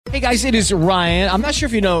Hey guys, it is Ryan. I'm not sure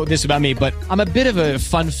if you know this about me, but I'm a bit of a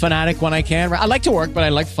fun fanatic when I can. I like to work, but I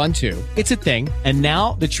like fun too. It's a thing. And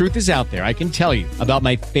now the truth is out there. I can tell you about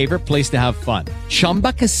my favorite place to have fun.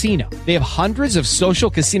 Chumba Casino. They have hundreds of social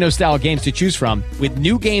casino style games to choose from with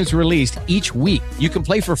new games released each week. You can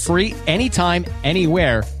play for free anytime,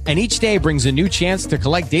 anywhere. And each day brings a new chance to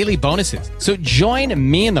collect daily bonuses. So join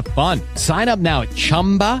me in the fun. Sign up now at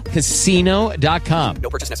ChumbaCasino.com. No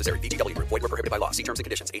purchase necessary. VGW. Void where prohibited by law. See terms and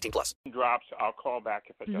conditions. 18+. Drops. I'll call back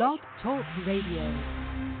if it does. Blog Talk Radio.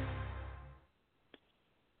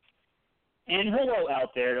 And hello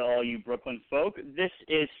out there to all you Brooklyn folk. This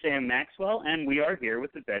is Sam Maxwell, and we are here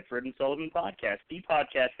with the Bedford Sullivan Podcast, the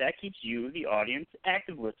podcast that keeps you, the audience,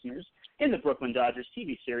 active listeners in the Brooklyn Dodgers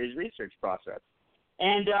TV series research process.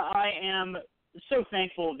 And I am so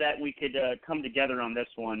thankful that we could come together on this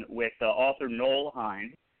one with author Noel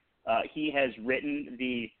Hynd. He has written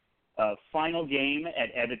the final game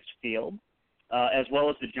at Ebbets Field, as well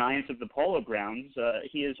as the Giants of the Polo Grounds.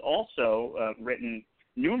 He has also written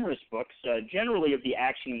numerous books, generally of the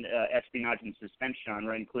action, espionage, and suspense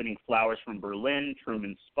genre, including Flowers from Berlin,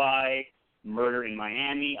 Truman Spy, Murder in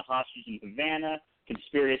Miami, Hostage in Havana,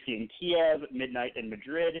 Conspiracy in Kiev, Midnight in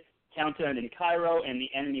Madrid, Countdown in Cairo, and The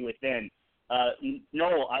Enemy Within.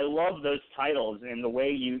 Noel, I love those titles and the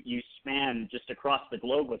way you span just across the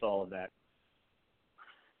globe with all of that.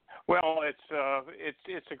 Well,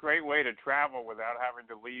 it's a great way to travel without having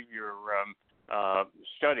to leave your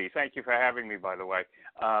study. Thank you for having me, by the way.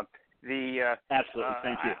 Absolutely,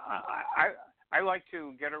 thank you. I like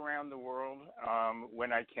to get around the world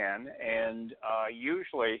when I can, and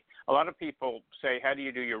usually a lot of people say, how do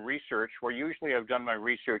you do your research? Well, usually I've done my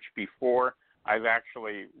research before I've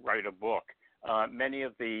actually write a book. Many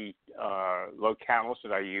of the locales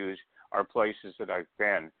that I use are places that I've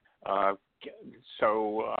been.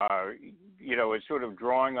 So it's sort of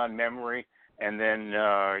drawing on memory and then,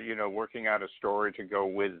 working out a story to go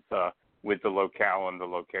with the locale and the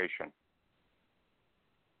location.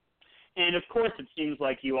 And, of course, it seems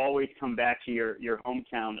like you always come back to your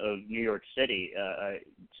hometown of New York City.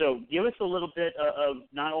 So give us a little bit of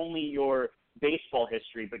not only your baseball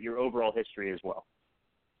history, but your overall history as well.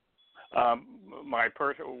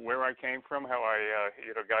 Where I came from, how I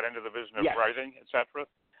got into the business Yes. of writing, etc.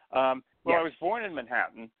 Yes. I was born in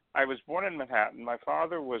Manhattan. My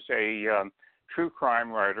father was a true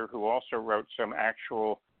crime writer who also wrote some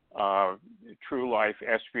actual true life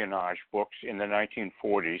espionage books in the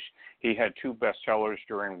 1940s. He had two bestsellers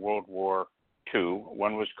during World War II.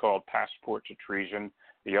 One was called Passport to Treason.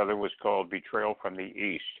 The other was called Betrayal from the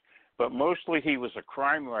East. But mostly he was a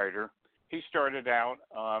crime writer. He started out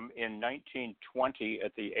in 1920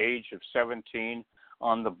 at the age of 17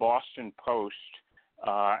 on the Boston Post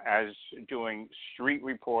as doing street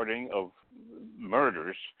reporting of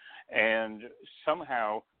murders, and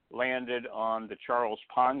somehow landed on the Charles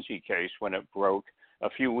Ponzi case when it broke a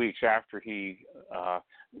few weeks after he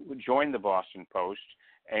joined the Boston Post,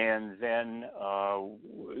 and then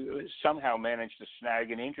somehow managed to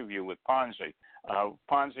snag an interview with Ponzi.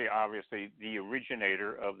 Ponzi, obviously, the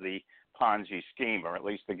originator of the Ponzi scheme, or at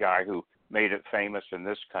least the guy who made it famous in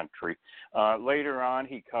this country. Later on,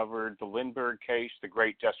 he covered the Lindbergh case, the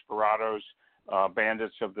great desperados,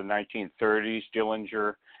 bandits of the 1930s,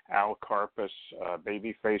 Dillinger, Al Karpus,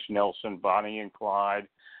 Babyface Nelson, Bonnie and Clyde,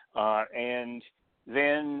 and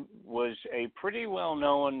then was a pretty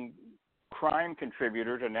well-known crime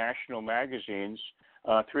contributor to national magazines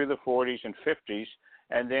through the 40s and 50s.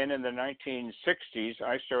 And then in the 1960s,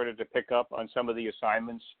 I started to pick up on some of the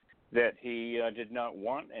assignments that he did not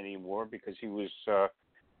want anymore because he was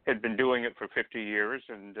had been doing it for 50 years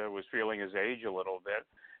and was feeling his age a little bit.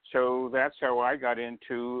 So that's how I got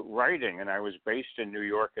into writing, and I was based in New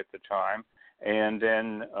York at the time. And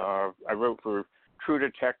then I wrote for True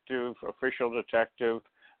Detective, Official Detective,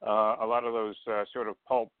 a lot of those sort of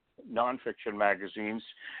pulp nonfiction magazines,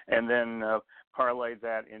 and then parlayed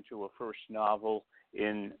that into a first novel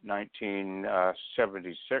in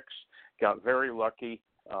 1976. Got very lucky.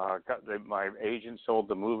 My agent sold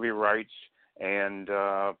the movie rights, and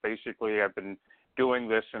basically I've been doing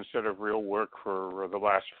this instead of real work for the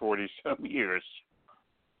last 40-some years.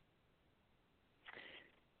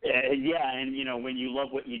 Yeah, and when you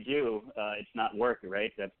love what you do, it's not work,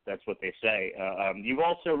 right? That's what they say. You've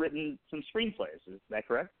also written some screenplays. Is that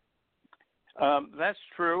correct? That's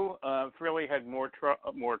true. Really had more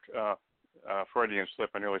Freudian slip.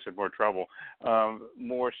 I nearly said more trouble.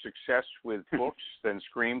 More success with books than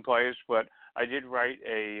screenplays, but I did write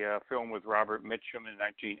a film with Robert Mitchum in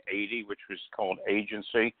 1980, which was called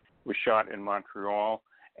Agency. It was shot in Montreal,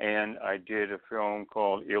 and I did a film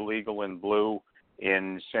called Illegal in Blue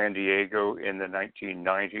in San Diego in the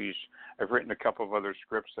 1990s. I've written a couple of other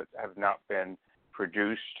scripts that have not been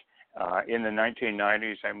produced. In the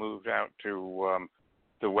 1990s, I moved out to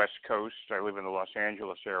the West Coast. I live in the Los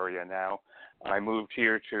Angeles area now. I moved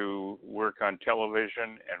here to work on television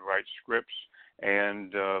and write scripts,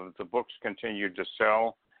 and the books continued to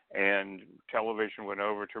sell, and television went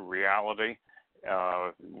over to reality,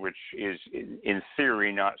 which is in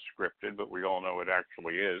theory not scripted, but we all know it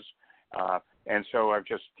actually is. And so I've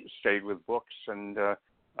just stayed with books and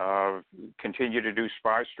continue to do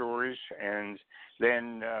spy stories, and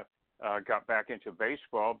then got back into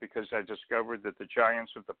baseball because I discovered that the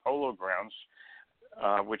Giants of the Polo Grounds,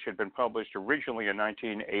 which had been published originally in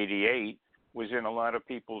 1988, was in a lot of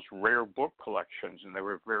people's rare book collections, and there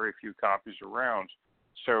were very few copies around.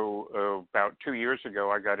 So about 2 years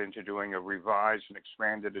ago, I got into doing a revised and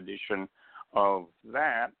expanded edition of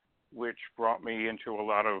that, which brought me into a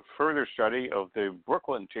lot of further study of the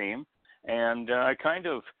Brooklyn team. And I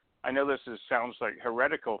know this sounds like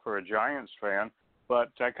heretical for a Giants fan,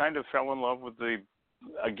 but I kind of fell in love with the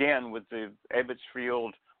Ebbets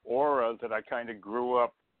Field aura that I kind of grew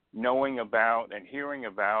up knowing about and hearing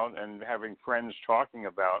about and having friends talking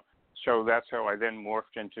about. So that's how I then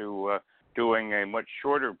morphed into doing a much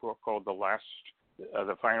shorter book called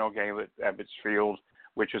The Final Game at Ebbets Field,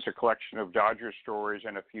 which is a collection of Dodger stories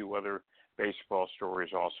and a few other baseball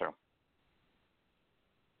stories also.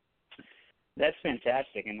 That's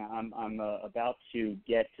fantastic, and I'm about to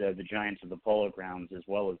get the Giants of the Polo Grounds as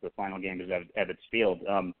well as The Final Game at Ebbets Field.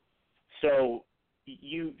 So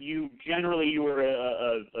you were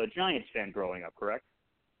a Giants fan growing up, correct?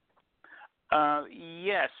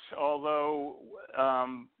 Yes, although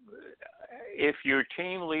if your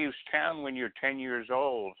team leaves town when you're 10 years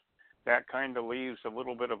old, that kind of leaves a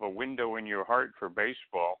little bit of a window in your heart for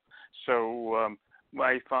baseball. So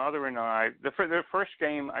my father and I, the first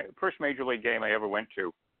major league game I ever went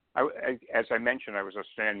to, as I mentioned, I was a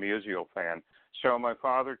Stan Musial fan. So my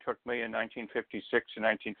father took me in 1956 and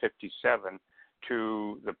 1957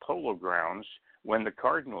 to the Polo Grounds when the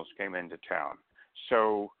Cardinals came into town.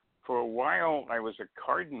 So for a while, I was a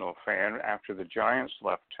Cardinal fan after the Giants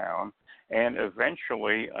left town, and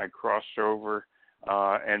eventually I crossed over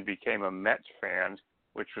and became a Mets fan,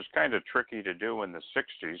 which was kind of tricky to do in the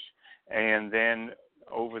 60s. And then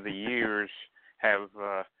over the years have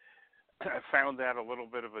found that a little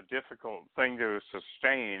bit of a difficult thing to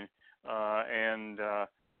sustain, and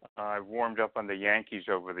I've warmed up on the Yankees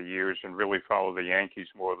over the years and really follow the Yankees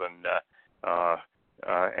more than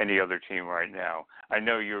any other team right now. I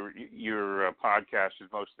know your podcast is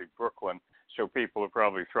mostly Brooklyn, so people are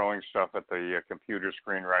probably throwing stuff at the computer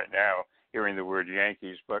screen right now, hearing the word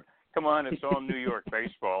Yankees. But come on, it's all New York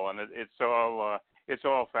baseball, and it's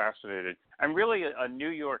all fascinating. I'm really a New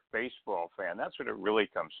York baseball fan. That's what it really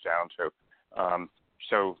comes down to.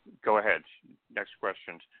 So go ahead. Next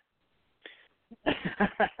question.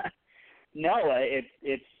 No, it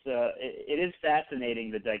is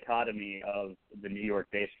fascinating, the dichotomy of the New York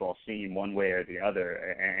baseball scene, one way or the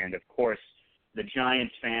other, and of course the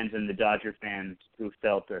Giants fans and the Dodger fans who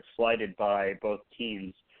felt slighted by both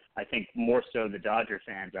teams. I think more so the Dodger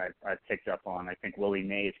fans I've picked up on. I think Willie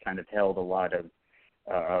Mays kind of held a lot of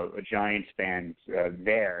Giants fans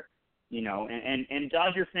there, and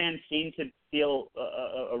Dodger fans seem to feel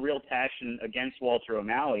a real passion against Walter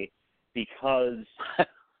O'Malley because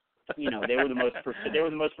they were the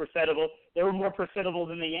most profitable. They were more profitable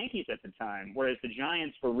than the Yankees at the time, whereas the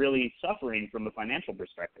Giants were really suffering from a financial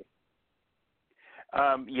perspective.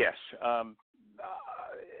 Yes.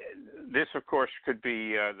 This, of course, could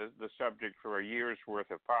be the subject for a year's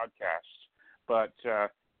worth of podcasts, but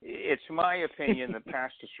it's my opinion that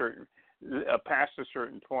past a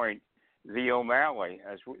certain point, the O'Malley,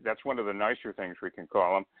 that's one of the nicer things we can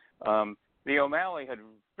call him, the O'Malley had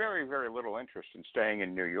very, very little interest in staying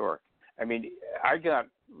in New York. I mean, I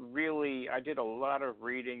did a lot of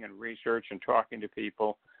reading and research and talking to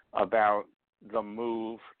people about the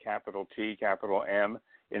move, capital T, capital M,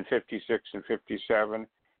 in 56 and 57.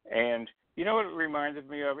 And you know what it reminded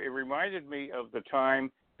me of? It reminded me of the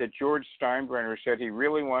time that George Steinbrenner said he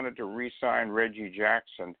really wanted to re-sign Reggie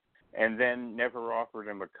Jackson and then never offered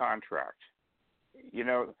him a contract.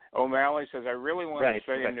 O'Malley says, I really want to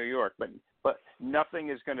stay in New York, but nothing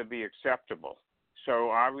is going to be acceptable. So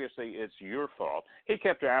obviously it's your fault. He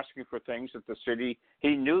kept asking for things that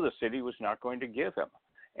he knew the city was not going to give him.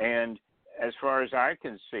 And as far as I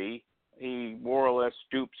can see, he more or less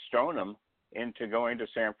duped Stoneham into going to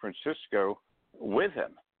San Francisco with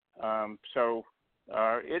him. So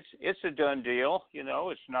it's a done deal.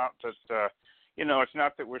 It's not just, it's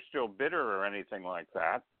not that we're still bitter or anything like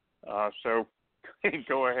that. So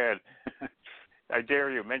Go ahead. I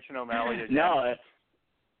dare you. Mention O'Malley again. No,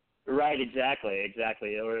 right, exactly.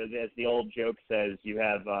 Or as the old joke says, you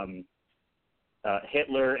have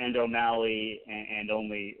Hitler and O'Malley and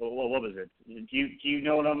only what was it? Do you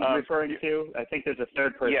know what I'm referring to? I think there's a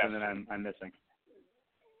third person yes. that I'm missing.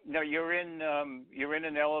 No, you're in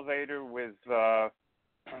an elevator with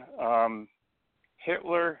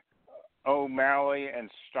Hitler, O'Malley,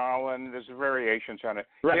 and Stalin. There's variations on it.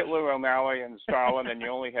 Right. Hitler, O'Malley, and Stalin, and you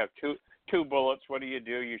only have two bullets. What do?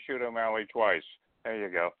 You shoot O'Malley twice. There you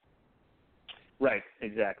go. Right,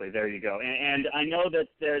 exactly. There you go. And I know that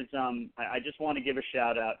there's I just want to give a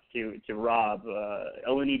shout out to Rob,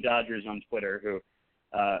 O&E Dodgers on Twitter, who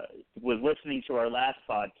was listening to our last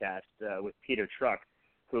podcast with Peter Truck,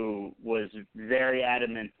 who was very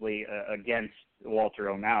adamantly against Walter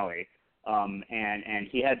O'Malley. And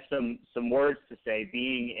he had some words to say.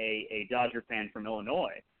 Being a Dodger fan from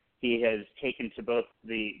Illinois, he has taken to both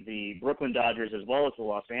the Brooklyn Dodgers as well as the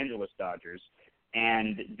Los Angeles Dodgers.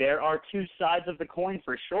 And there are two sides of the coin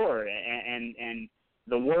for sure. And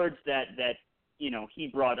the words that he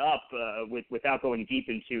brought up without going deep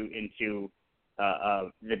into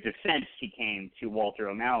the defense he came to Walter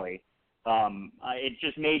O'Malley, it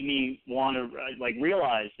just made me want to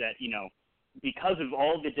realize that because of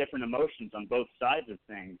all the different emotions on both sides of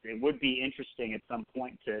things, it would be interesting at some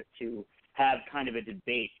point to have kind of a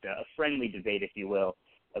debate, a friendly debate, if you will,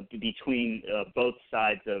 between both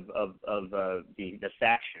sides of the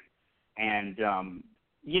faction. And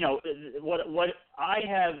what I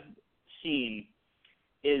have seen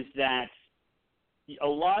is that a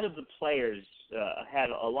lot of the players had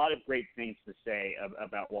a lot of great things to say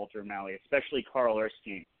about Walter O'Malley, especially Carl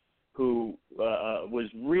Erskine, who was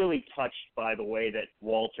really touched by the way that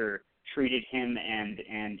Walter treated him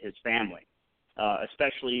and his family,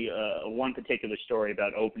 especially one particular story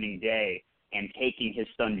about opening day and taking his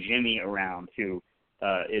son Jimmy around, who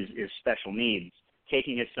is special needs,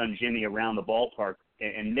 taking his son Jimmy around the ballpark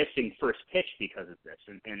and missing first pitch because of this.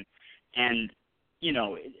 And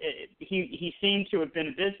he seemed to have been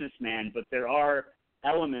a businessman, but there are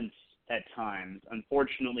elements at times,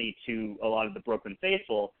 unfortunately, to a lot of the Brooklyn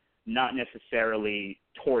faithful, not necessarily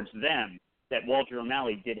towards them, that Walter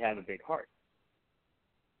O'Malley did have a big heart.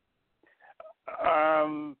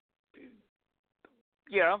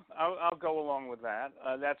 Yeah, I'll go along with that.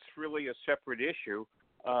 That's really a separate issue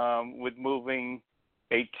with moving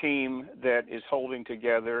a team that is holding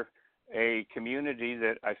together a community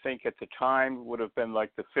that I think at the time would have been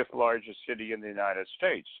like the fifth largest city in the United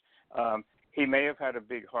States. He may have had a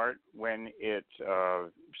big heart when it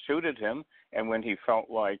suited him and when he felt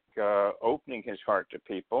like opening his heart to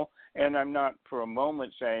people. And I'm not for a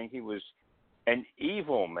moment saying he was an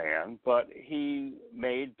evil man, but he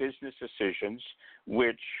made business decisions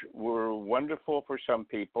which were wonderful for some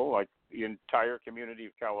people, like the entire community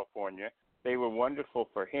of California. They were wonderful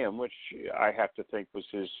for him, which I have to think was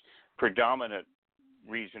his predominant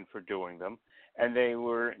reason for doing them. And they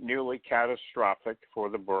were nearly catastrophic for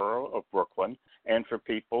the borough of Brooklyn and for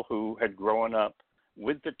people who had grown up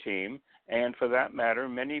with the team, and for that matter,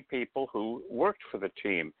 many people who worked for the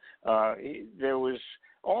team. There was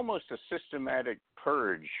almost a systematic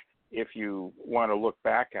purge, if you want to look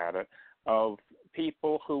back at it, of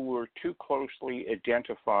people who were too closely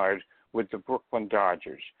identified with the Brooklyn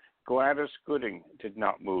Dodgers. Gladys Gooding did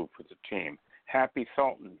not move with the team. Happy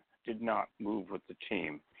Felton did not move with the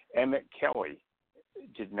team. Emmett Kelly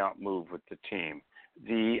did not move with the team.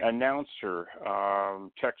 The announcer,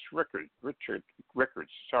 Tex Rickards,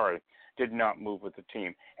 did not move with the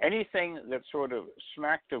team. Anything that sort of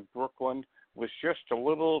smacked of Brooklyn was just a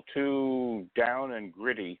little too down and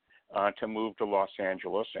gritty to move to Los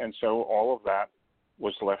Angeles, and so all of that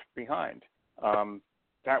was left behind.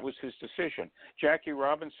 That was his decision. Jackie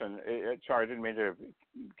Robinson, sorry, I didn't mean to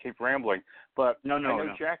keep rambling, but no.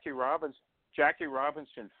 Jackie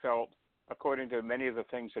Robinson felt, according to many of the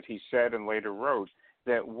things that he said and later wrote,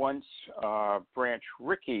 that once Branch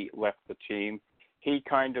Rickey left the team, he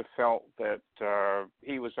kind of felt that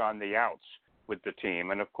he was on the outs with the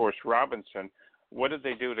team. And, of course, Robinson, what did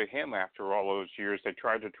they do to him after all those years? They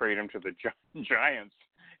tried to trade him to the Giants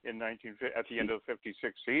at the end of the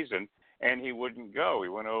 56 season, and he wouldn't go. He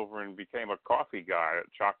went over and became a coffee guy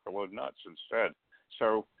at Chocolate Nuts instead.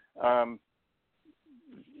 So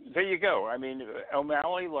there you go. I mean,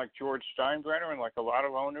 O'Malley, like George Steinbrenner and like a lot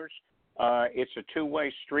of owners, it's a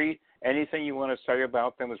two-way street. Anything you want to say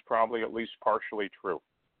about them is probably at least partially true.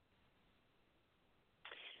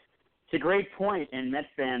 It's a great point, and Mets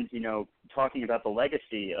fans, talking about the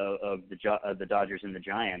legacy of the Dodgers and the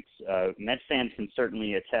Giants, Mets fans can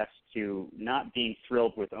certainly attest to not being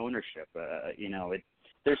thrilled with ownership.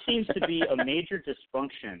 There seems to be a major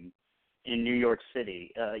dysfunction in New York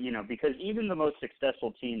City, because even the most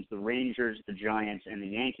successful teams, the Rangers, the Giants, and the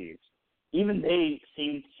Yankees, even they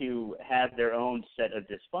seem to have their own set of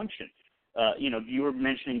dysfunction. You were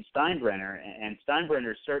mentioning Steinbrenner, and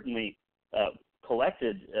Steinbrenner certainly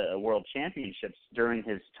collected world championships during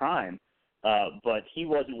his time, but he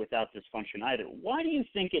wasn't without dysfunction either. Why do you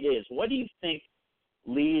think it is? What do you think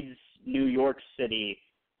leads New York City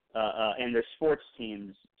and their sports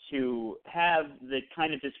teams to have the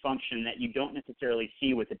kind of dysfunction that you don't necessarily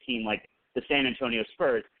see with a team like the San Antonio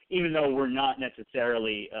Spurs, even though we're not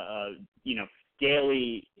necessarily,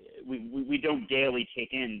 daily, we don't daily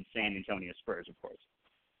take in San Antonio Spurs, of course.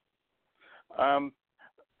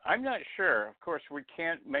 I'm not sure. Of course, we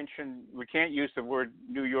can't use the word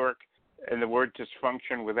New York and the word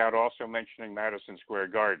dysfunction without also mentioning Madison Square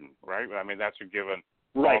Garden, right? I mean, that's a given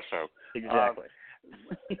right. Also. Exactly.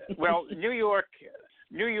 Well, New York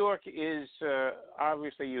is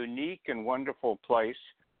obviously a unique and wonderful place.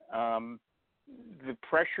 The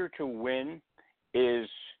pressure to win is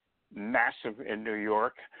massive in New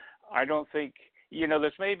York. I don't think,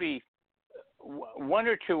 there's maybe one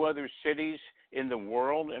or two other cities in the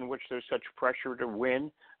world in which there's such pressure to win.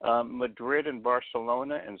 Madrid and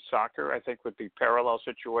Barcelona and soccer, I think, would be parallel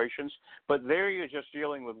situations. But there you're just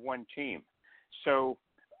dealing with one team. So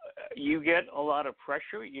you get a lot of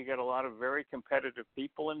pressure. You get a lot of very competitive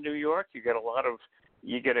people in New York. You get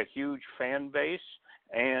a huge fan base,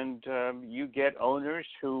 and you get owners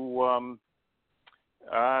who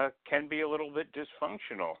can be a little bit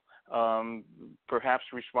dysfunctional, perhaps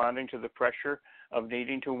responding to the pressure of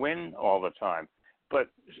needing to win all the time. But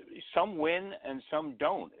some win and some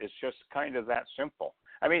don't. It's just kind of that simple.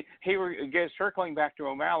 I mean, here again, circling back to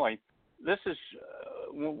O'Malley, this is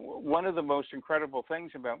one of the most incredible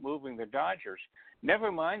things about moving the Dodgers.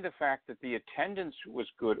 Never mind the fact that the attendance was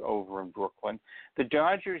good over in Brooklyn. The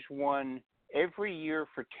Dodgers won every year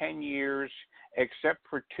for 10 years except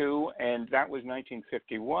for two, and that was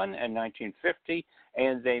 1951 and 1950,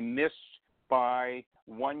 and they missed by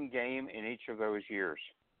one game in each of those years.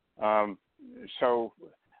 So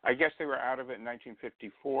I guess they were out of it in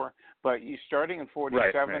 1954, but starting in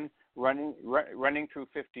 47, right. running through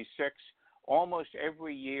 56, almost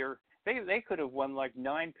every year, they could have won like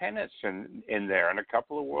 9 pennants in there and a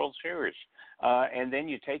couple of World Series. And then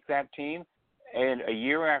you take that team, and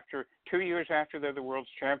 2 years after they're the world's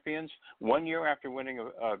champions, 1 year after winning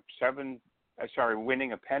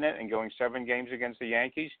winning a pennant and going 7 games against the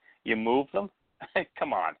Yankees, you move them?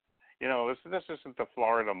 Come on. This isn't the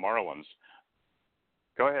Florida Marlins.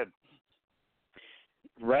 Go ahead.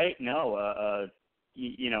 Right. No.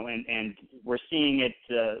 And we're seeing it.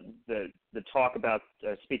 The talk about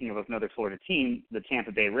speaking of another Florida team, the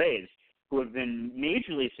Tampa Bay Rays, who have been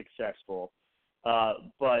majorly successful,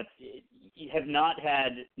 but have not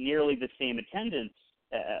had nearly the same attendance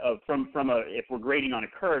from if we're grading on a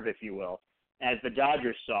curve, if you will, as the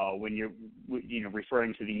Dodgers saw when you're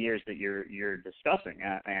referring to the years that you're discussing.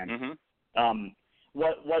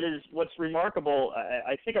 What's remarkable,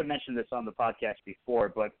 I think I've mentioned this on the podcast before,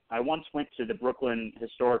 but I once went to the Brooklyn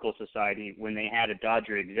Historical Society when they had a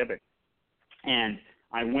Dodger exhibit, and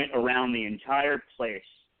I went around the entire place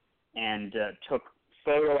and took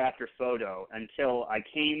photo after photo until I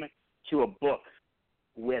came to a book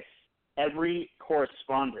with every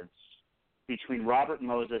correspondence between Robert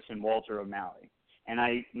Moses and Walter O'Malley. And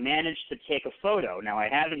I managed to take a photo. Now, I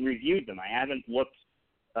haven't reviewed them. I haven't looked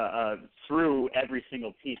through every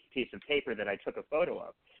single piece of paper that I took a photo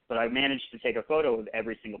of, but I managed to take a photo of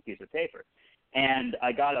every single piece of paper. And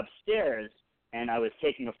I got upstairs, and I was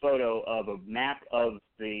taking a photo of a map of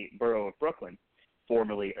the borough of Brooklyn,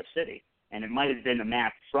 formerly a city. And it might have been a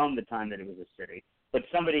map from the time that it was a city. But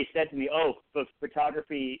somebody said to me, but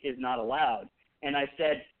photography is not allowed. And I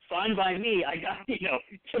said, fine by me. I got,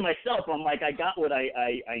 to myself, I'm like, I got what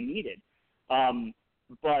I needed.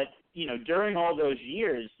 But, during all those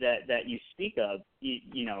years that you speak of, he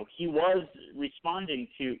was responding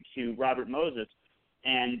to Robert Moses.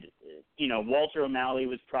 And, Walter O'Malley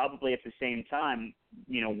was probably at the same time,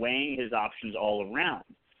 weighing his options all around.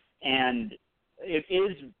 And it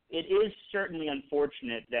is certainly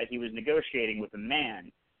unfortunate that he was negotiating with a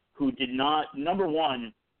man who did not, number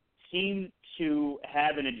one, seem to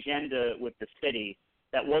have an agenda with the city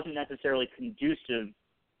that wasn't necessarily conducive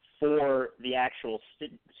for the actual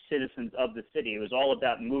citizens of the city. It was all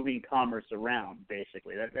about moving commerce around,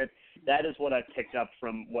 basically. That is what I picked up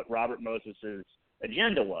from what Robert Moses'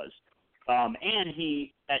 agenda was. And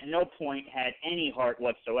he at no point had any heart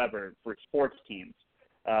whatsoever for sports teams,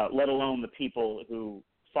 let alone the people who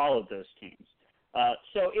followed those teams.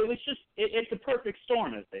 So it was just it's a perfect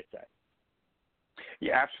storm, as they say.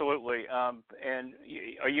 Yeah, absolutely. And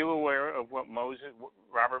are you aware of what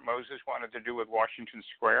Robert Moses wanted to do with Washington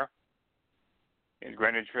Square in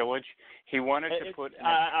Greenwich Village? He wanted to put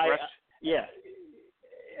an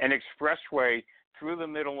expressway through the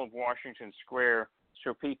middle of Washington Square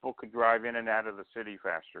so people could drive in and out of the city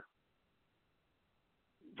faster.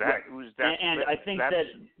 I think that.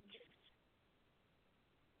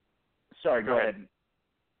 Sorry, go ahead.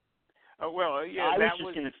 Oh well, yeah. I was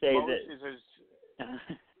just going to say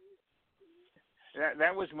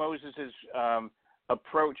that was Moses's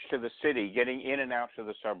approach to the city, getting in and out to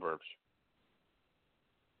the suburbs.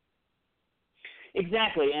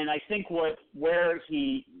 Exactly, and I think where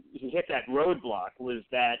he hit that roadblock was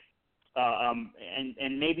that,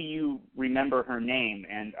 and maybe you remember her name,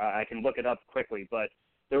 and I can look it up quickly, but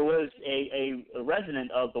there was a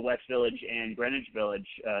resident of the West Village and Greenwich Village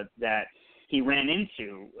that he ran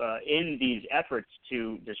into in these efforts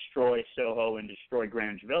to destroy Soho and destroy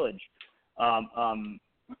Greenwich Village. I'm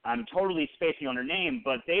totally spacing on her name,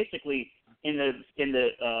 but basically in the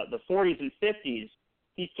 40s and 50s,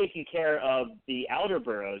 he's taking care of the outer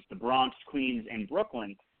boroughs, the Bronx, Queens, and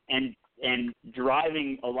Brooklyn, and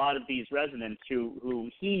driving a lot of these residents who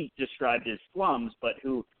he described as slums, but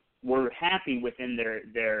who were happy within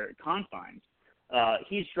their confines.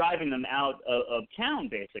 He's driving them out of town,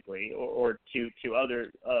 basically, or to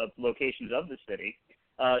other locations of the city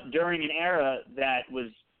during an era that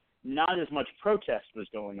was not as much protest was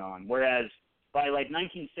going on. Whereas by like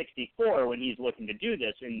 1964, when he's looking to do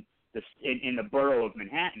this in the borough of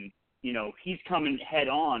Manhattan, he's coming head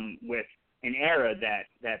on with an era that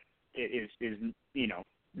is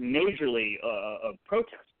majorly a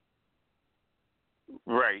protest.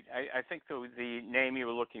 Right. I think the name you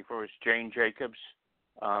were looking for is Jane Jacobs,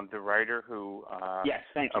 the writer who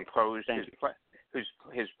opposed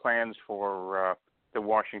his plans for the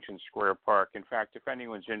Washington Square Park. In fact, if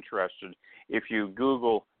anyone's interested, if you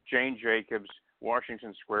Google Jane Jacobs,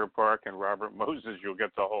 Washington Square Park, and Robert Moses, you'll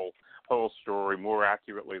get the whole story more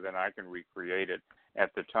accurately than I can recreate it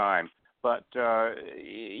at the time. But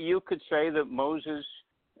you could say that Moses,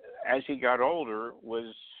 as he got older,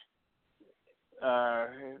 was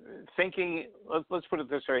thinking, let's put it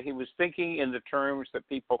this way, he was thinking in the terms that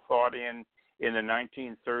people thought in the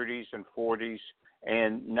 1930s and 40s,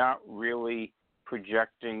 and not really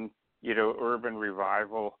projecting, urban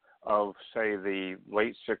revival of, say, the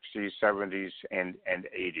late 60s, 70s, and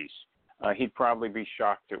 80s. He'd probably be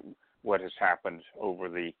shocked at what has happened over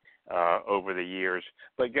the years.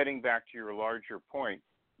 But getting back to your larger point,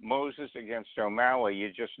 Moses against O'Malley,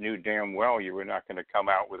 you just knew damn well you were not going to come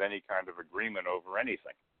out with any kind of agreement over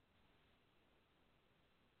anything.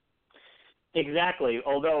 Exactly.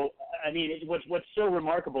 Although, I mean, what's so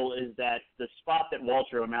remarkable is that the spot that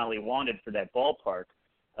Walter O'Malley wanted for that ballpark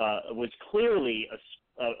was clearly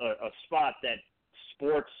a spot that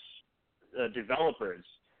sports developers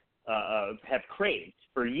have craved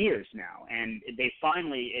for years now, and it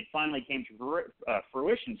finally came to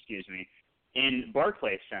fruition. In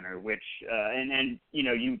Barclays Center, which and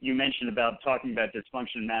you mentioned about talking about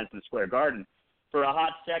dysfunction in Madison Square Garden. For a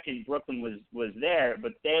hot second, Brooklyn was there,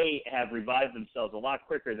 but they have revived themselves a lot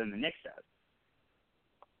quicker than the Knicks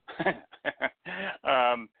have.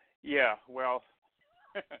 Yeah, well,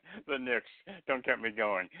 the Knicks, don't get me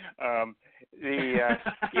going. I'm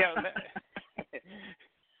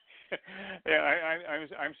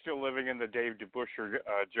still living in the Dave DeBusschere,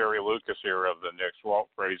 Jerry Lucas era of the Knicks, Walt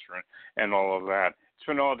Frazier, and all of that. It's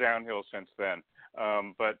been all downhill since then.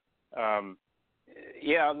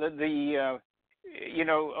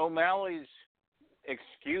 O'Malley's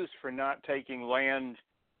excuse for not taking land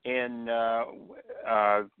in that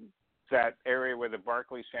area where the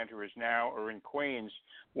Barclays Center is now, or in Queens,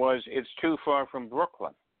 was it's too far from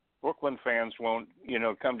Brooklyn. Brooklyn fans won't,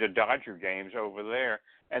 come to Dodger games over there.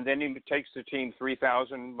 And then he takes the team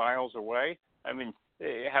 3,000 miles away. I mean,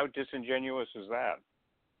 how disingenuous is that?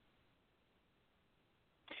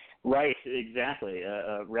 Right, exactly.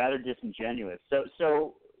 Rather disingenuous.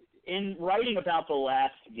 So in writing about the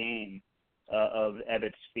last game of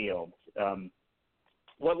Ebbets Field,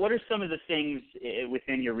 what are some of the things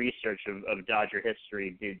within your research of Dodger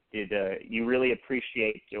history did you really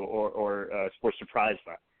appreciate or were surprised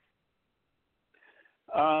by?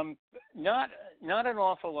 Not an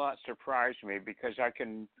awful lot surprised me, because I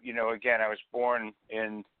can, again, I was born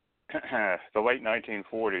in the late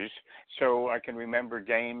 1940s, so I can remember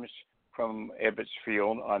games from Ebbets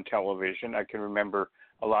Field on television. I can remember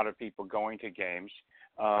a lot of people going to games.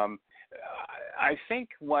 I think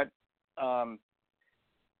what the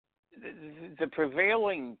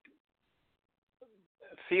prevailing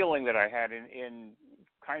feeling that I had in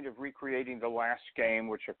kind of recreating the last game,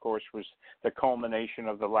 which of course was the culmination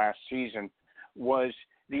of the last season, was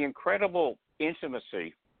the incredible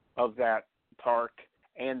intimacy of that park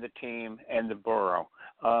and the team and the borough.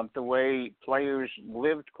 The way players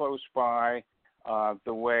lived close by,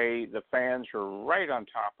 the way the fans were right on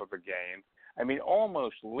top of a game. I mean,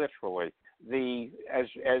 almost literally. As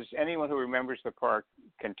anyone who remembers the park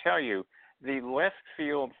can tell you, the left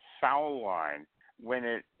field foul line, when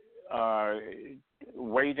it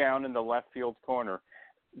way down in the left field corner,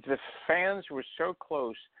 the fans were so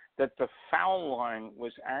close that the foul line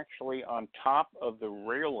was actually on top of the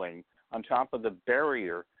railing, on top of the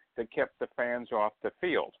barrier that kept the fans off the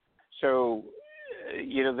field. So,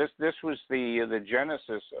 this was the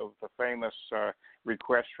genesis of the famous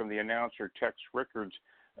request from the announcer Tex Rickards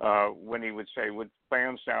when he would say, "Would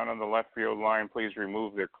fans down on the left field line please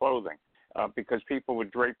remove their clothing?" Because people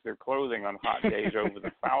would drape their clothing on hot days over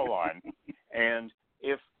the foul line, and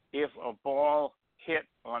if a ball hit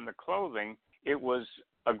on the clothing, it was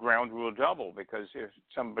a ground rule double, because if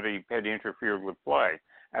somebody had interfered with play,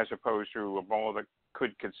 as opposed to a ball that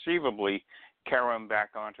could conceivably carry them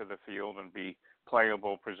back onto the field and be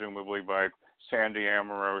playable, presumably by Sandy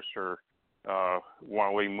Amorose or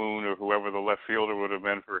Wally Moon or whoever the left fielder would have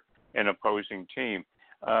been for an opposing team.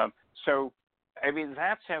 So, I mean,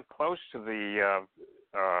 that's how close to the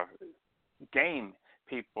game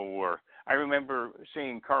people were. I remember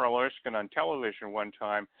seeing Carl Erskine on television one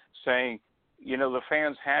time saying, the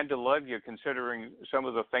fans had to love you considering some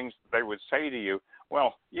of the things they would say to you.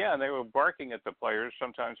 Well, yeah, they were barking at the players,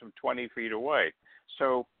 sometimes from 20 feet away.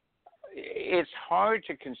 So it's hard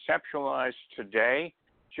to conceptualize today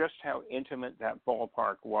just how intimate that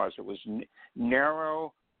ballpark was. It was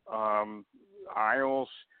narrow aisles,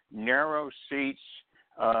 narrow seats.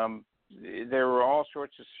 There were all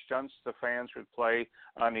sorts of stunts the fans would play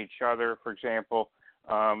on each other. For example,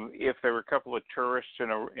 if there were a couple of tourists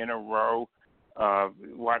in a row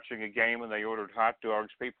watching a game and they ordered hot dogs,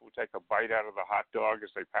 people would take a bite out of the hot dog as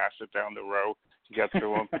they passed it down the row to get to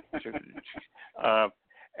them.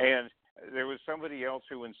 And there was somebody else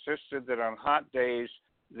who insisted that on hot days,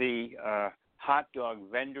 the hot dog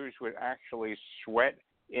vendors would actually sweat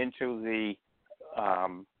into the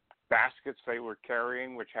baskets they were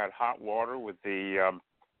carrying, which had hot water, with the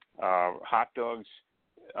hot dogs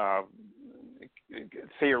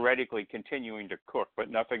theoretically continuing to cook, but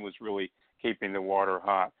nothing was really keeping the water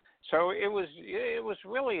hot. So it was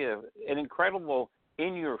really an incredible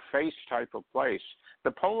in-your-face type of place.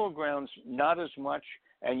 The Polo Grounds, not as much,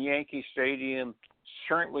 and Yankee Stadium,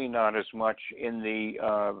 certainly not as much in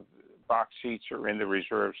the box seats or in the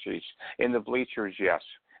reserve seats. In the bleachers, yes.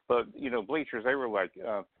 But, bleachers, they were like,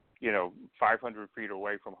 500 feet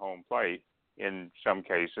away from home plate in some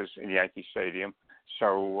cases in Yankee Stadium.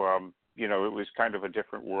 So, it was kind of a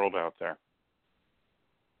different world out there.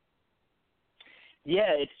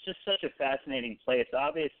 Yeah, it's just such a fascinating place.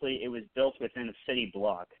 Obviously, it was built within a city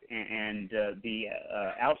block, and the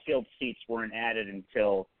outfield seats weren't added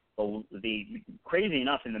until the crazy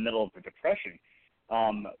enough in the middle of the Depression.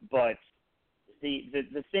 But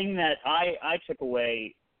the thing that I took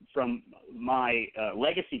away from my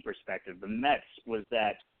legacy perspective, the Mets, was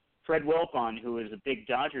that Fred Wilpon, who is a big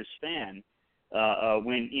Dodgers fan,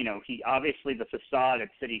 when he obviously the facade at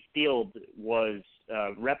Citi Field was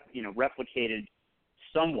replicated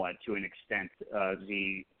somewhat to an extent,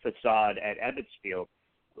 the facade at Ebbets Field,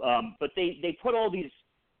 but they put all these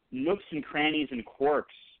nooks and crannies and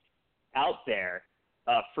quirks out there,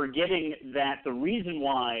 forgetting that the reason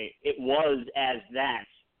why it was as that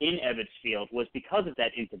in Ebbets Field was because of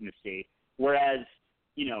that intimacy, whereas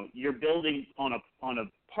you're building on a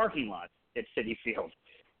parking lot at Citi Field.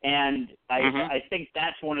 And I think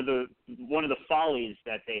that's one of the follies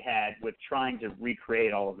that they had with trying to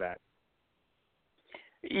recreate all of that.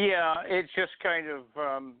 Yeah, it's just kind of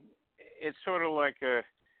it's sort of like a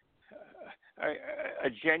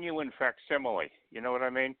genuine facsimile. You know what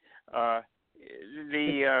I mean?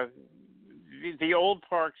 The old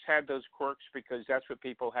parks had those quirks because that's what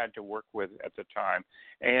people had to work with at the time,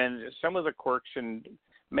 and some of the quirks in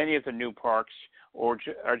many of the new parks are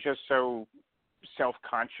just so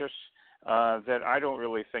self-conscious that I don't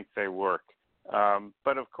really think they work.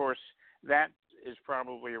 But of course, that is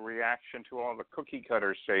probably a reaction to all the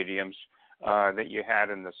cookie-cutter stadiums that you had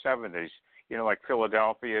in the 70s. Like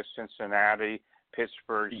Philadelphia, Cincinnati,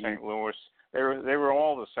 Pittsburgh, St. Louis. They were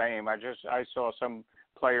all the same. I saw some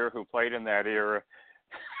player who played in that era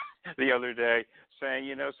the other day,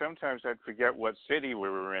 saying, sometimes I'd forget what city we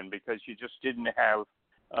were in because you just didn't have.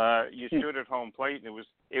 You stood at home plate, and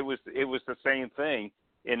it was the same thing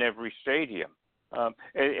in every stadium.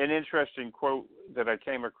 An interesting quote that I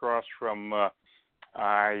came across from,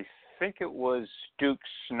 I think it was Duke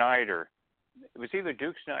Snider. It was either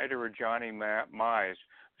Duke Snider or Johnny Mize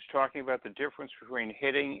was talking about the difference between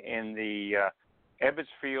hitting in the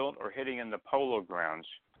Ebbets Field or hitting in the Polo Grounds.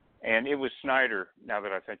 And it was Snider, now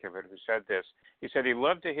that I think of it, who said this. He said he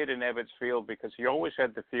loved to hit in Ebbets Field because he always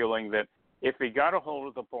had the feeling that if he got a hold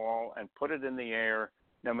of the ball and put it in the air,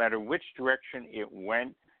 no matter which direction it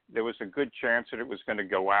went, there was a good chance that it was going to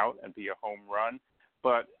go out and be a home run.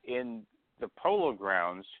 But in the Polo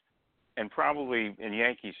Grounds, and probably in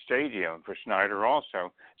Yankee Stadium for Snider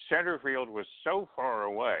also, center field was so far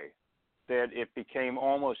away that it became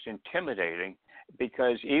almost intimidating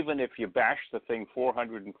because even if you bashed the thing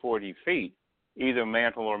 440 feet, either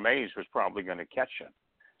Mantle or Mays was probably going to catch it.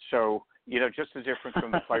 So, just the difference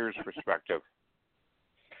from the player's perspective.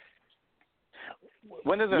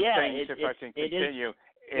 One of the things, if I can continue.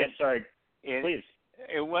 Please.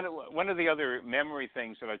 One of the other memory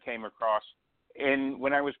things that I came across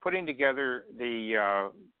when I was putting together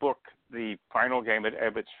the book, The Final Game at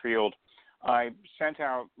Ebbets Field, I sent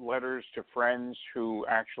out letters to friends who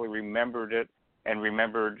actually remembered it and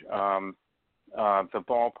remembered the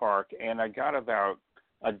ballpark, and I got about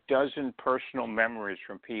a dozen personal memories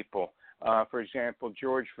from people. For example,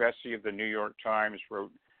 George Vesey of the New York Times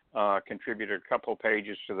contributed a couple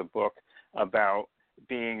pages to the book about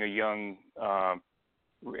being a young,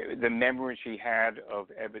 the memories he had of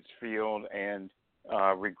Ebbets Field and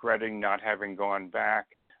regretting not having gone back.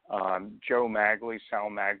 Joe Magley, Sal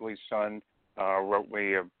Magley's son, wrote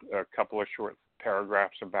me a couple of short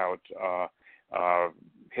paragraphs about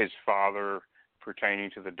his father pertaining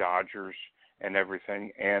to the Dodgers and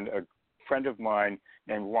everything. And a friend of mine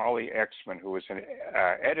named Wally Exman, who was an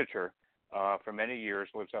editor for many years,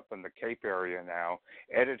 lives up in the Cape area now,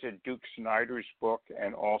 edited Duke Snider's book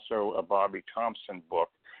and also a Bobby Thompson book.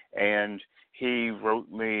 And he wrote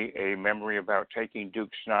me a memory about taking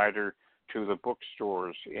Duke Snider to the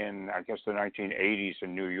bookstores in, I guess, the 1980s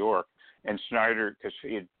in New York. And Snider, because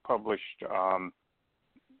he had published,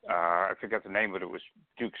 I forget the name, but it was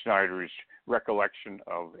Duke Snider's recollection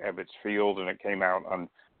of Ebbets Field, and it came out on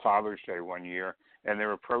Father's Day one year. And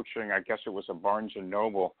they're approaching, I guess it was a Barnes &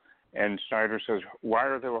 Noble, and Snider says, why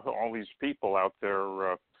are there all these people out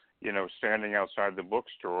there, standing outside the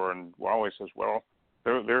bookstore? And Wally says, well,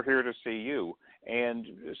 they're here to see you. And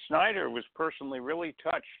Snider was personally really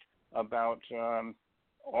touched about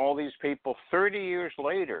all these people 30 years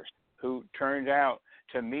later who turned out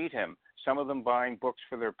to meet him, some of them buying books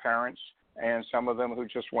for their parents, and some of them who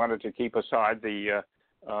just wanted to keep aside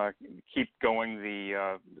keep going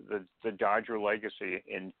the Dodger legacy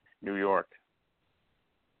in New York.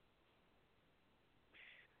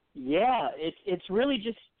 Yeah, it's really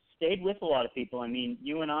just stayed with a lot of people. I mean,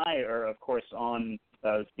 you and I are, of course, on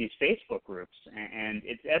these Facebook groups, and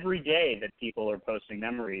it's every day that people are posting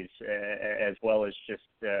memories as well as just,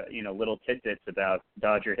 little tidbits about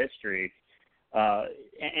Dodger history.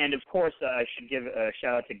 And, of course, I should give a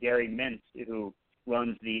shout-out to Gary Mintz, who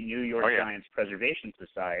runs the New York Giants Preservation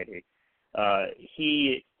Society.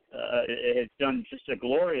 He has done just a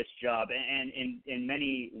glorious job, and in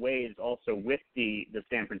many ways also with the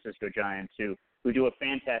San Francisco Giants, who do a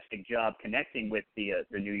fantastic job connecting with the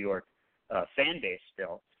New York fan base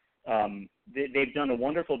still. They've done a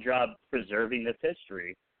wonderful job preserving this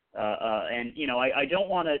history. And, I don't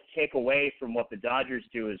want to take away from what the Dodgers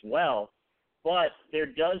do as well, but there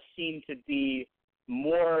does seem to be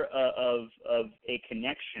more of a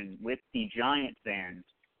connection with the Giant fans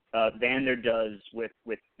than there does with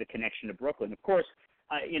the connection to Brooklyn. Of course,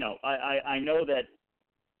 I know that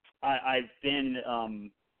I've been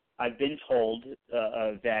told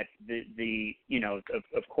that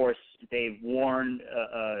of course they've worn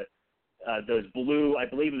those blue, I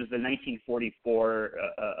believe it was the 1944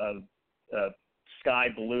 sky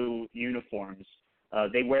blue uniforms.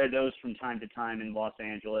 They wear those from time to time in Los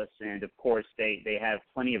Angeles, and of course they have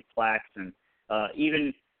plenty of plaques. And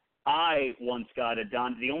even I once got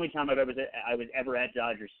the only time I was ever at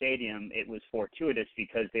Dodger Stadium, it was fortuitous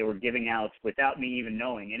because they were giving out, without me even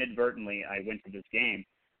knowing, inadvertently I went to this game,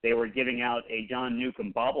 they were giving out a Don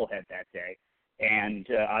Newcomb bobblehead that day. And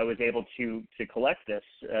I was able to collect this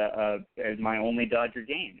as my only Dodger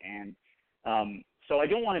game. And so I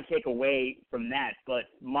don't want to take away from that, but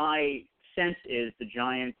my sense is the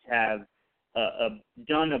Giants have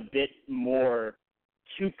done a bit more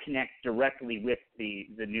to connect directly with the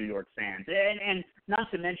New York fans. And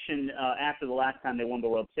not to mention, after the last time they won the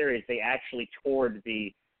World Series, they actually toured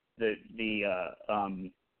the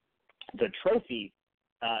trophy.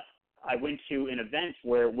 I went to an event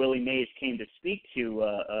where Willie Mays came to speak to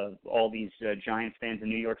all these Giants fans in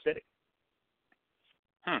New York City.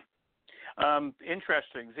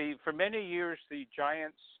 Interesting. For many years, the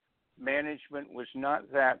Giants management was not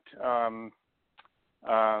that.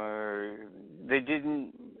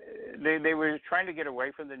 They were trying to get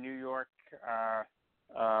away from the New York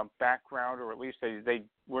background, or at least they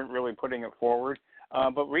weren't really putting it forward.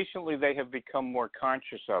 But recently, they have become more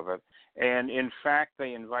conscious of it, and in fact,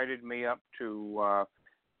 they invited me up to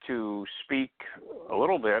speak a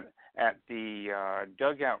little bit at the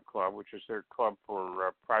Dugout Club, which is their club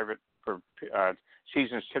for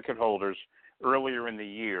season's ticket holders earlier in the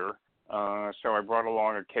year. So I brought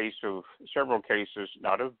along several cases,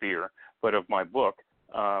 not of beer, but of my book,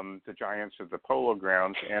 The Giants of the Polo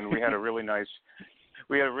Grounds, and we had a really nice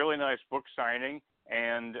book signing,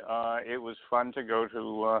 and it was fun to go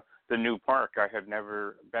to the new park. I had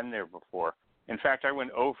never been there before. In fact, I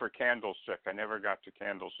went over Candlestick. I never got to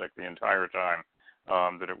Candlestick the entire time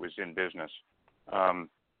that it was in business.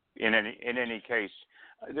 In any case,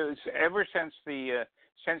 ever since the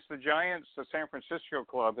Giants, the San Francisco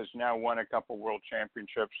club has now won a couple world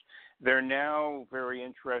championships, they're now very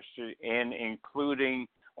interested in including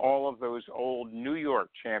all of those old New York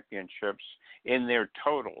championships in their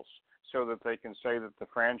totals so that they can say that the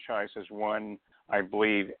franchise has won, I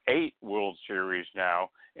believe, 8 World Series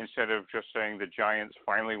now, instead of just saying the Giants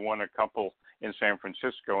finally won a couple in San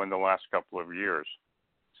Francisco in the last couple of years.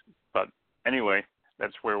 But anyway,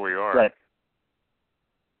 that's where we are. Right.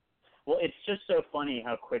 Well, it's just so funny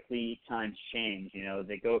how quickly times change. You know,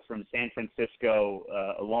 they go from San Francisco,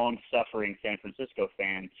 a long-suffering San Francisco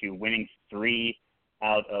fan, to winning 3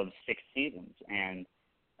 out of 6 seasons. And,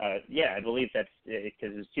 I believe that's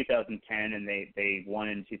because it was 2010 and they won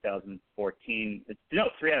in 2014. No,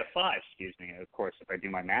 3 out of 5, excuse me, of course, if I do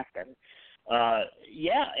my math better.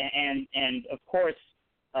 And of course,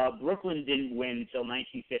 Brooklyn didn't win until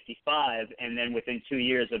 1955, and then within 2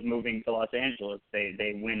 years of moving to Los Angeles,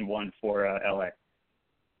 they win one for L.A.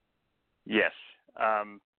 Yes.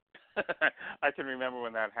 I can remember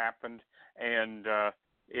when that happened, and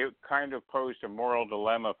it kind of posed a moral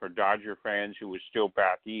dilemma for Dodger fans who were still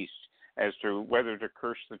back east as to whether to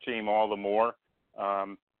curse the team all the more.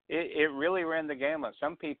 It really ran the gamut.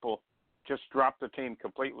 Some people just dropped the team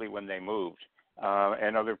completely when they moved,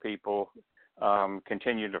 and other people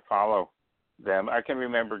continue to follow them. I can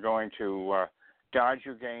remember going to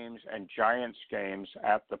Dodger games and Giants games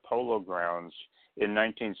at the Polo Grounds in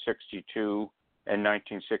 1962 and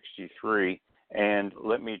 1963, and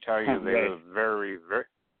let me tell you, they were very, very,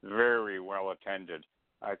 very well attended.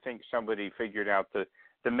 I think somebody figured out that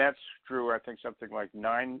the Mets drew, I think, something like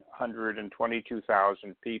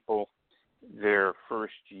 922,000 people their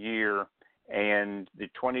first year, and the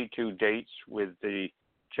 22 dates with the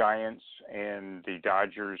Giants and the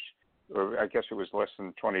Dodgers, or I guess it was less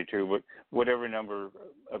than 22, but whatever number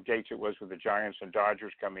of dates it was with the Giants and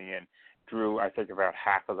Dodgers coming in, drew, I think, about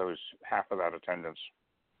half of that attendance.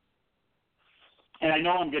 And I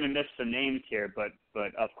know I'm going to miss some names here, but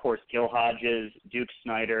of course, Gil Hodges, Duke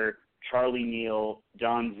Snider, Charlie Neal,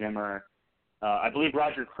 Don Zimmer, I believe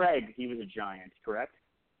Roger Craig, he was a Giant, correct?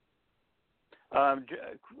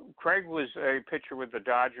 Craig was a pitcher with the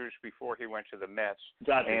Dodgers before he went to the Mets.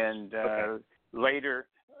 Dodgers. And later,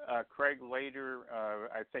 Craig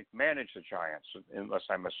I think, managed the Giants, unless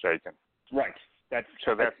I'm mistaken. Right.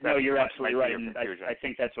 No, you're absolutely right. And I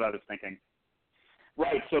think that's what I was thinking.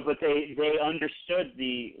 Right. So, but they understood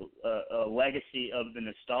the legacy of the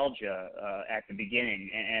nostalgia at the beginning,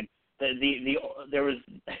 and there was.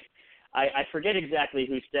 I forget exactly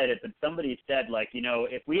who said it, but somebody said, like,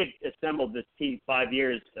 if we had assembled this team 5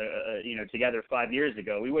 years, together 5 years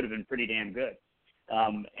ago, we would have been pretty damn good.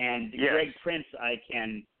 And yes. Greg Prince, I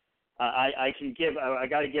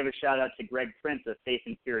got to give a shout out to Greg Prince of Faith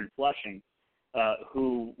and Fear in Flushing,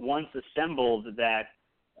 who once assembled that.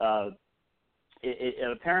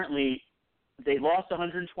 Apparently, they lost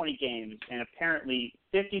 120 games, and apparently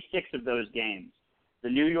 56 of those games, the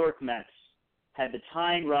New York Mets had the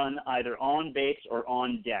tying run either on base or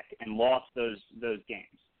on deck and lost those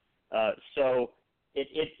games. So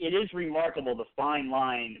it is remarkable the fine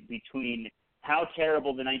line between how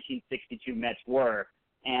terrible the 1962 Mets were,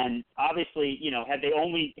 and obviously, had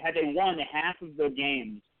they won half of the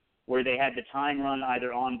games where they had the tying run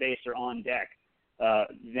either on base or on deck,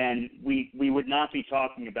 then we would not be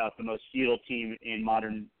talking about the most feudal team in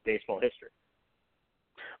modern baseball history.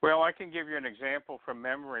 Well, I can give you an example from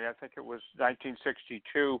memory. I think it was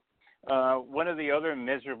 1962. One of the other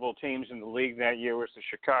miserable teams in the league that year was the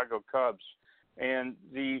Chicago Cubs. And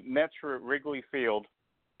the Mets were at Wrigley Field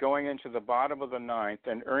going into the bottom of the ninth,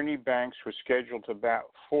 and Ernie Banks was scheduled to bat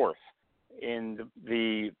fourth in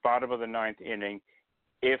the bottom of the ninth inning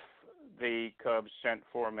if the Cubs sent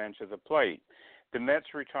four men to the plate. The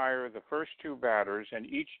Mets retire the first two batters, and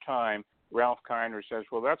each time Ralph Kiner says,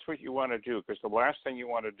 well, that's what you want to do, because the last thing you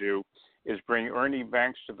want to do is bring Ernie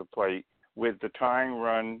Banks to the plate with the tying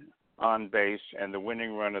run on base and the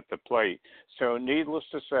winning run at the plate. So needless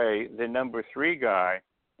to say, the number 3 guy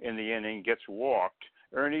in the inning gets walked.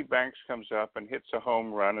 Ernie Banks comes up and hits a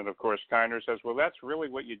home run, and of course Kiner says, well, that's really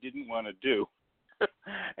what you didn't want to do.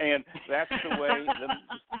 And that's the way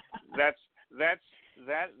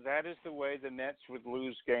that is the way the Mets would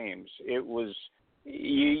lose games. It was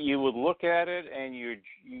you would look at it and your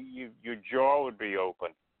jaw would be open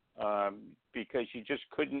because you just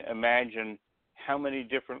couldn't imagine how many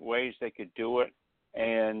different ways they could do it.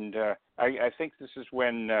 And I think this is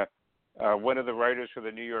when one of the writers for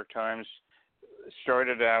the New York Times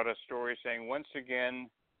started out a story saying, once again,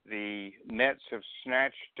 the Mets have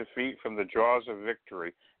snatched defeat from the jaws of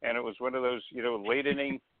victory. And it was one of those, late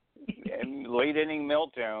inning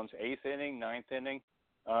meltdowns, 8th inning, 9th inning.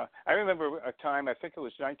 I remember a time, I think it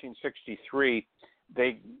was 1963,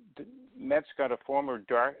 the Mets got a former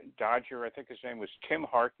Dodger, I think his name was Tim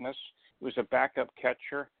Harkness. He was a backup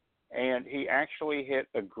catcher, and he actually hit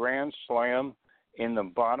a grand slam in the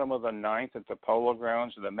bottom of the ninth at the Polo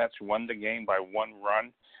Grounds, and the Mets won the game by 1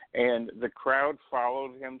 run. And the crowd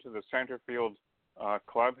followed him to the center field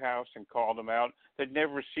clubhouse and called him out. They'd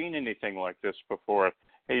never seen anything like this before.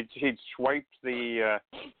 He'd swiped he'd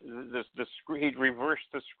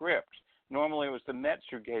reversed the script. Normally it was the Mets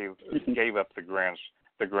who gave up the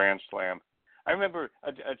grand slam. I remember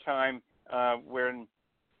a time when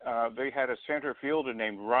they had a center fielder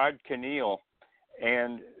named Rod Keneal,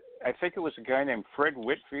 and I think it was a guy named Fred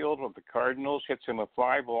Whitfield of the Cardinals hits him a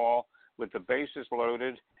fly ball with the bases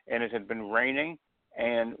loaded, and it had been raining,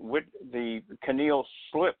 and the Keneal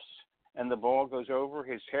slips, and the ball goes over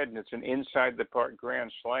his head, and it's an inside-the-park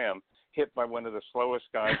grand slam hit by one of the slowest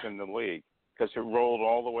guys in the league because it rolled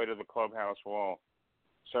all the way to the clubhouse wall.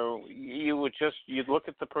 So you'd look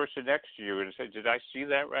at the person next to you and say, did I see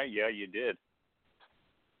that right? Yeah, you did.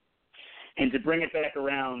 And to bring it back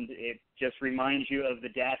around, it just reminds you of the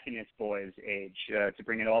Daffinus boys' age, to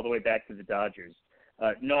bring it all the way back to the Dodgers.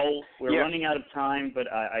 Noel, we're running out of time,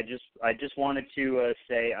 but I just wanted to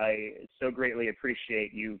say I so greatly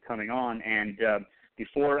appreciate you coming on. And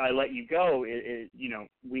before I let you go,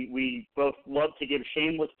 we both love to give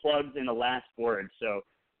shameless plugs in the last word. So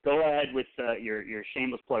go ahead with your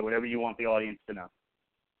shameless plug, whatever you want the audience to know.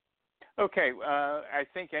 Okay, I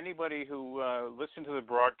think anybody who listened to the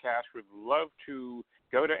broadcast would love to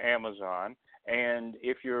go to Amazon, and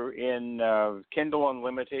if you're in Kindle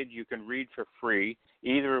Unlimited, you can read for free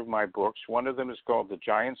either of my books. One of them is called The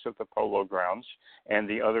Giants of the Polo Grounds, and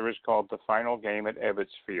the other is called The Final Game at Ebbets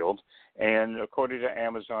Field. And according to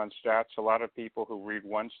Amazon stats, a lot of people who read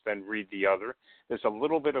once then read the other. There's a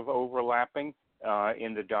little bit of overlapping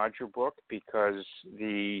in the Dodger book because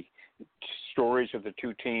the stories of the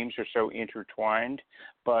two teams are so intertwined,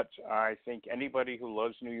 but I think anybody who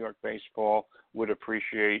loves New York baseball would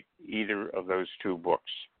appreciate either of those two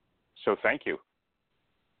books. So thank you.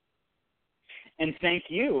 And thank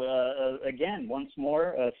you again, once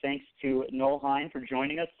more. Thanks to Noel Hynd for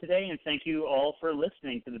joining us today, and thank you all for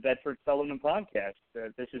listening to the Bedford Sullivan Podcast.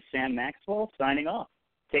 This is Sam Maxwell signing off.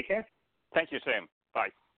 Take care. Thank you, Sam. Bye.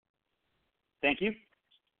 Thank you.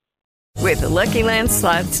 With the Lucky Land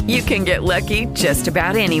Slots, you can get lucky just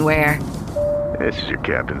about anywhere. This is your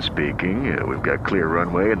captain speaking. We've got clear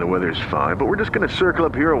runway and the weather's fine, but we're just going to circle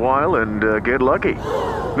up here a while and get lucky.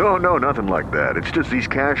 No, nothing like that. It's just these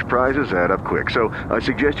cash prizes add up quick. So I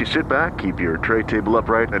suggest you sit back, keep your tray table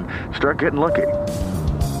upright, and start getting lucky.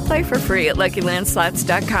 Play for free at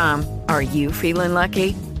LuckyLandSlots.com. Are you feeling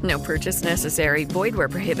lucky? No purchase necessary. Void where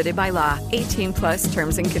prohibited by law. 18+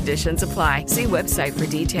 terms and conditions apply. See website for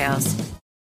details.